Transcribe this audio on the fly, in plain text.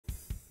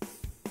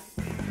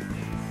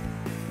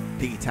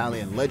the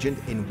Italian legend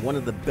in one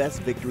of the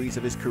best victories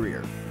of his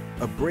career.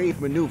 A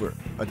brave maneuver,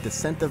 a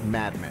descent of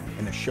madmen,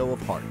 and a show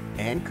of heart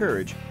and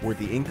courage were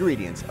the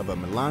ingredients of a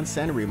Milan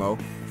San Remo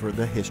for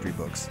the history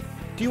books.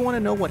 Do you want to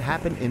know what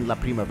happened in La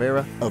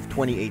Primavera of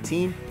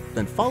 2018?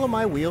 Then follow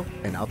my wheel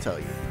and I'll tell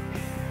you.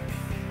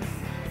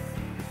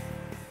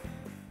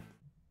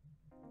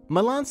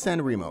 Milan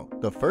San Remo,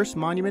 the first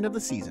monument of the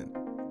season.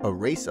 A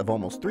race of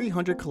almost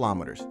 300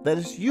 kilometers that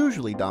is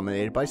usually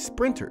dominated by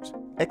sprinters,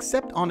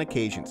 except on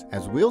occasions,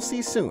 as we'll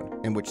see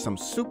soon, in which some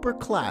super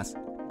class,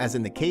 as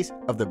in the case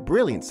of the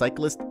brilliant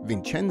cyclist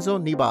Vincenzo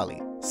Nibali,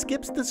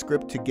 skips the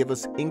script to give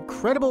us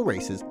incredible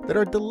races that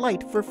are a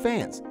delight for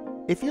fans.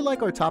 If you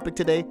like our topic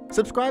today,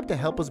 subscribe to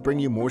help us bring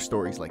you more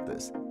stories like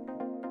this.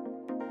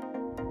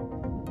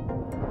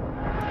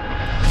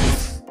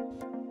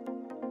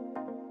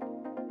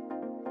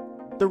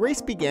 The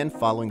race began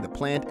following the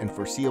planned and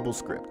foreseeable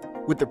script,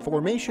 with the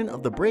formation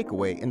of the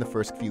breakaway in the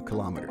first few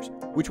kilometers,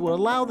 which will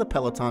allow the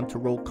peloton to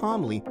roll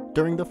calmly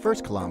during the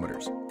first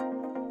kilometers.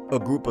 A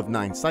group of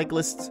 9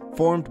 cyclists,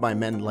 formed by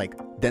men like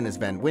Dennis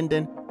Van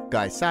Winden,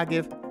 Guy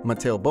Sagiv,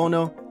 Matteo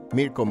Bono,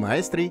 Mirko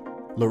Maestri,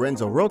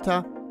 Lorenzo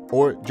Rota,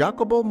 or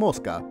Jacopo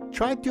Mosca,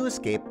 tried to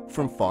escape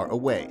from far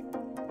away.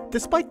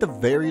 Despite the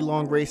very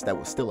long race that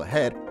was still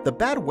ahead, the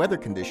bad weather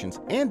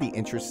conditions and the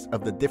interests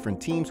of the different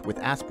teams with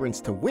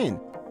aspirants to win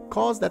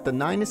caused that the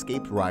 9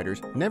 escaped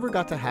riders never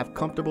got to have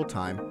comfortable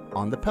time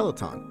on the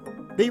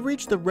peloton. They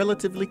reached a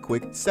relatively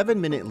quick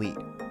 7-minute lead,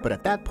 but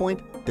at that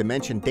point,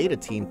 Dimension Data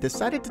Team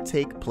decided to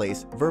take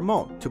place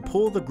Vermont to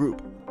pull the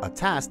group, a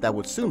task that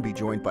would soon be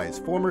joined by his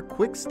former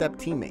Quick Step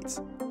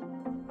teammates.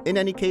 In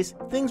any case,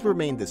 things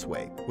remained this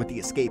way, with the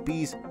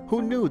escapees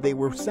who knew they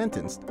were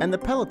sentenced and the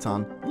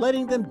peloton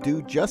letting them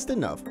do just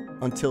enough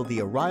until the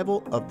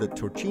arrival of the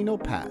Torcino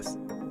Pass,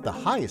 the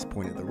highest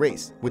point of the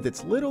race, with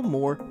its little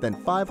more than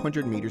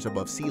 500 meters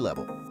above sea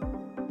level.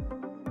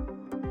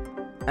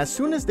 As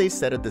soon as they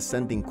set a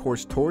descending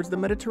course towards the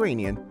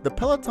Mediterranean, the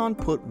peloton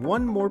put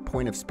one more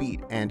point of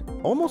speed and,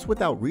 almost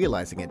without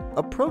realizing it,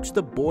 approached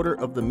the border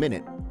of the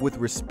minute with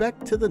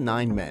respect to the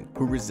 9 men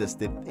who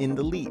resisted in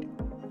the lead.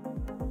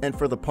 And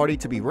for the party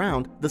to be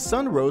round, the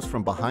sun rose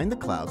from behind the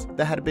clouds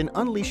that had been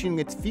unleashing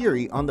its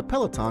fury on the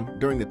peloton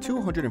during the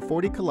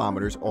 240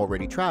 kilometers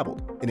already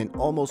traveled, in an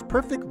almost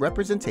perfect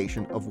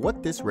representation of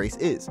what this race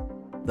is: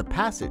 the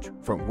passage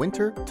from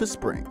winter to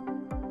spring.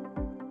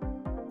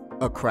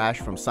 A crash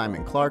from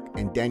Simon Clark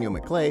and Daniel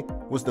Maclay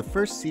was the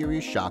first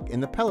serious shock in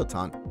the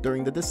peloton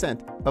during the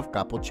descent of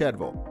Capo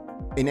Cervo.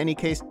 In any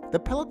case, the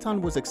peloton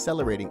was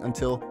accelerating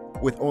until,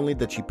 with only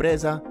the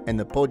Cipresa and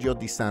the Poggio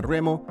di San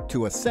Remo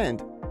to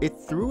ascend, it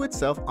threw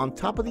itself on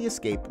top of the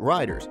escaped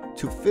riders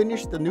to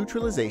finish the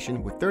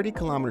neutralization with 30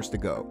 kilometers to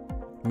go.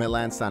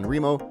 Milan San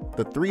Remo,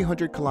 the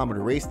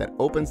 300-kilometer race that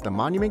opens the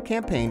Monument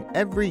campaign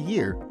every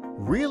year,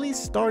 really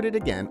started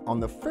again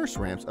on the first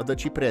ramps of the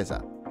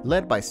Cipresa,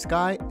 led by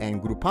Sky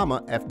and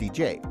Groupama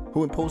FDJ,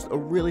 who imposed a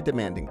really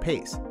demanding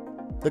pace.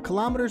 The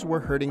kilometers were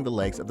hurting the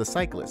legs of the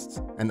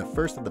cyclists, and the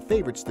first of the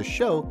favorites to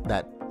show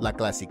that La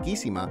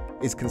Classicissima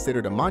is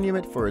considered a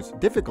monument for its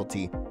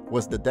difficulty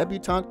was the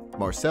debutant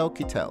Marcel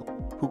Kittel,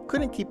 who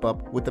couldn't keep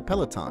up with the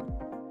peloton.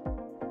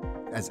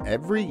 As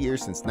every year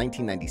since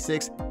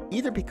 1996,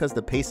 either because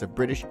the pace of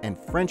British and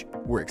French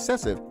were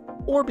excessive,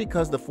 or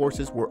because the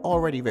forces were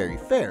already very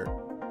fair,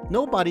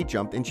 nobody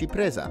jumped in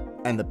Cipresa,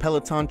 and the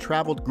peloton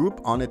traveled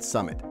group on its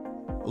summit,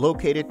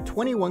 located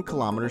 21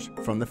 kilometers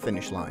from the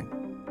finish line.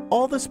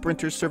 All the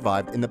sprinters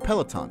survived in the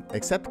peloton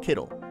except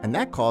Kittel, and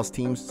that caused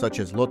teams such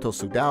as Lotto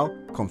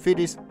Soudal,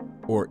 Confidis,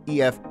 or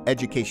EF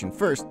Education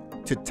First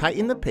to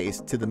tighten the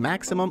pace to the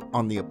maximum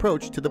on the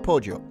approach to the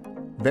Poggio.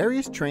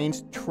 Various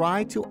trains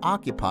tried to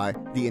occupy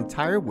the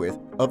entire width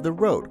of the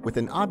road with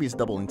an obvious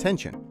double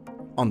intention.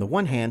 On the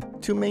one hand,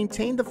 to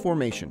maintain the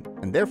formation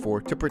and therefore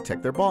to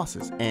protect their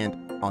bosses,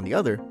 and, on the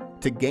other,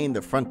 to gain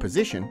the front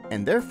position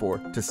and therefore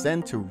to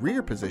send to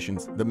rear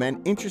positions the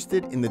men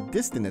interested in the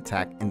distant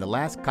attack in the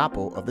last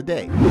capo of the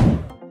day.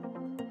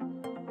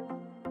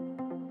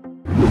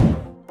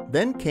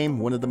 Then came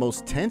one of the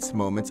most tense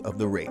moments of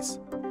the race: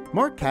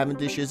 Mark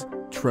Cavendish's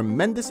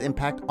tremendous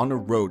impact on a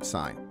road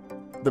sign.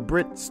 The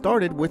Brit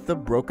started with a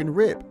broken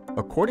rib,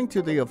 according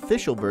to the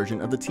official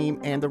version of the team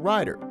and the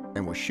rider,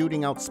 and was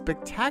shooting out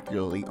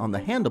spectacularly on the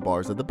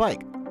handlebars of the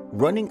bike,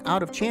 running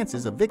out of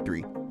chances of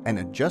victory and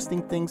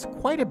adjusting things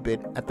quite a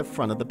bit at the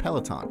front of the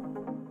peloton.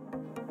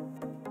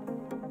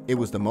 It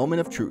was the moment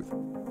of truth,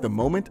 the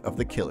moment of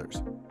the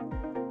killers.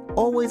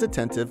 Always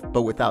attentive,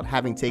 but without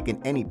having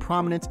taken any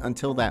prominence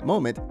until that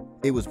moment,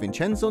 it was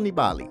Vincenzo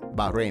Nibali,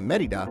 Bahrain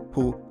Merida,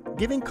 who,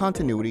 giving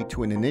continuity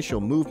to an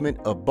initial movement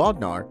of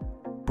Bodnar,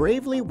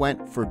 bravely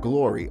went for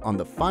glory on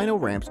the final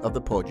ramps of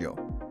the Poggio.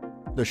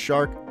 The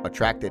shark,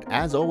 attracted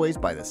as always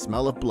by the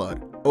smell of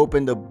blood,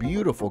 opened a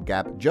beautiful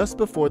gap just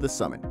before the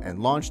summit and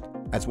launched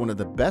as one of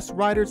the best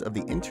riders of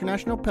the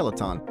international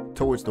peloton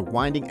towards the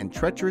winding and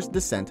treacherous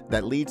descent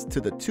that leads to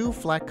the 2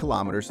 flat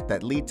kilometers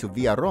that lead to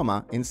Via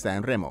Roma in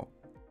San Remo.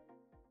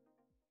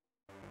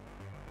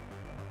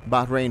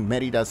 Bahrain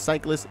Merida's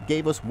cyclist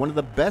gave us one of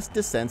the best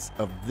descents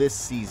of this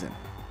season.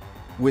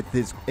 With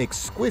his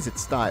exquisite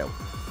style,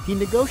 he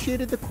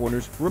negotiated the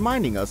corners,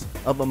 reminding us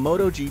of a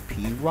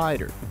MotoGP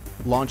rider,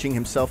 launching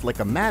himself like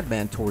a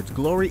madman towards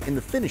glory in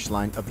the finish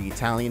line of the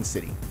Italian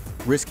city.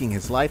 Risking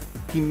his life,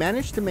 he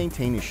managed to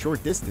maintain his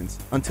short distance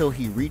until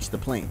he reached the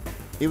plain.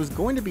 It was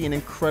going to be an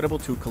incredible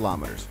 2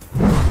 kilometers.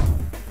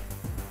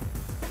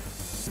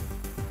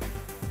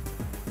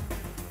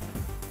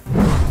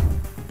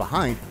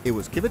 Behind, it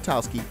was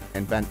Kwiatkowski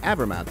and Van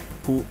Avermaet,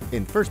 who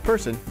in first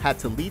person had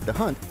to lead the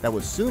hunt that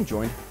was soon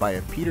joined by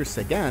a Peter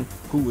Sagan,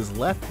 who was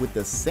left with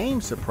the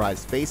same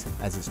surprised face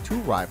as his 2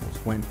 rivals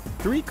when,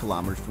 3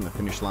 kilometers from the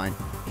finish line,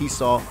 he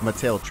saw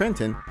Matteo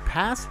Trentin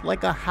pass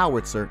like a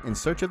howitzer in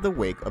search of the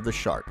wake of the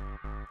shark.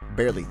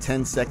 Barely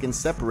 10 seconds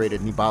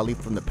separated Nibali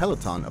from the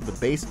peloton of the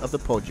base of the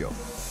Poggio.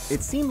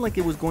 It seemed like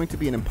it was going to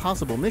be an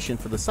impossible mission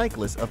for the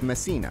cyclists of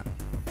Messina.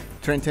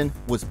 Trentin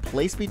was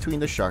placed between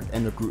the shark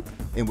and the group,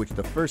 in which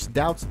the first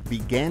doubts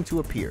began to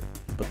appear,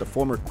 but the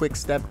former Quick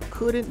Step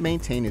couldn't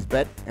maintain his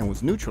bet and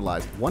was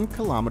neutralized 1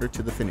 kilometer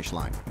to the finish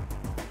line.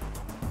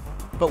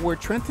 But where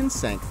Trentin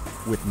sank,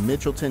 with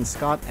Mitchelton,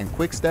 Scott, and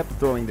Quick Step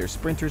throwing their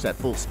sprinters at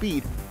full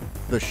speed,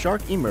 the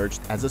shark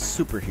emerged as a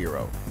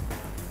superhero.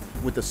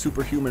 With a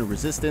superhuman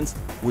resistance,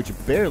 which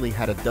barely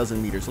had a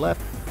dozen meters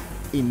left,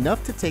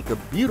 enough to take a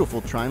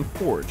beautiful triumph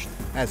forged,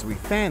 as we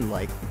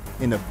fan-like,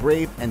 in a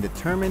brave and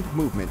determined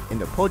movement in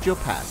the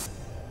Poggio Pass,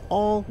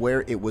 all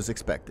where it was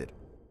expected.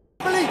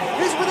 Nibali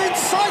is within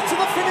sight of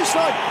the finish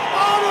line.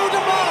 Arnaud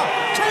Demar,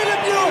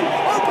 Caleb Ewan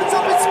opens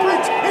up his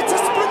sprint. It's a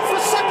sprint for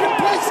second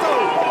place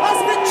though, as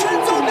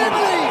Vincenzo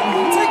Nibali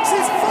takes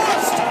his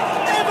first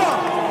ever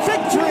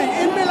victory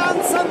in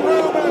Milan-San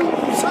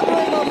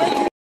Remo,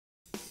 making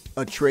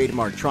a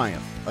trademark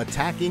triumph,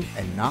 attacking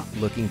and not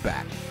looking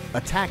back,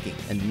 attacking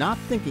and not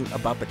thinking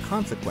about the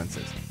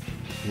consequences,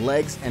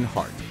 legs and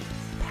heart,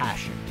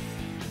 passion.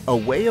 A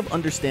way of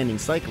understanding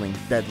cycling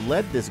that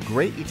led this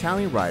great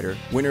Italian rider,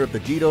 winner of the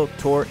Giro,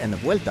 Tour, and the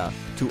Vuelta,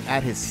 to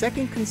add his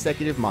second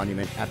consecutive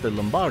monument after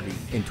Lombardy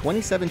in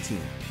 2017,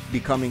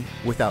 becoming,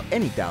 without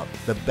any doubt,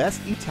 the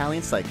best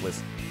Italian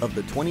cyclist of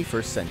the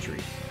 21st century.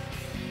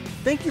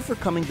 Thank you for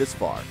coming this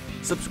far.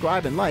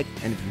 Subscribe and like,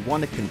 and if you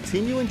want to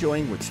continue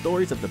enjoying with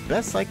stories of the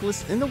best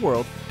cyclists in the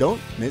world,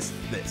 don't miss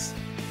this.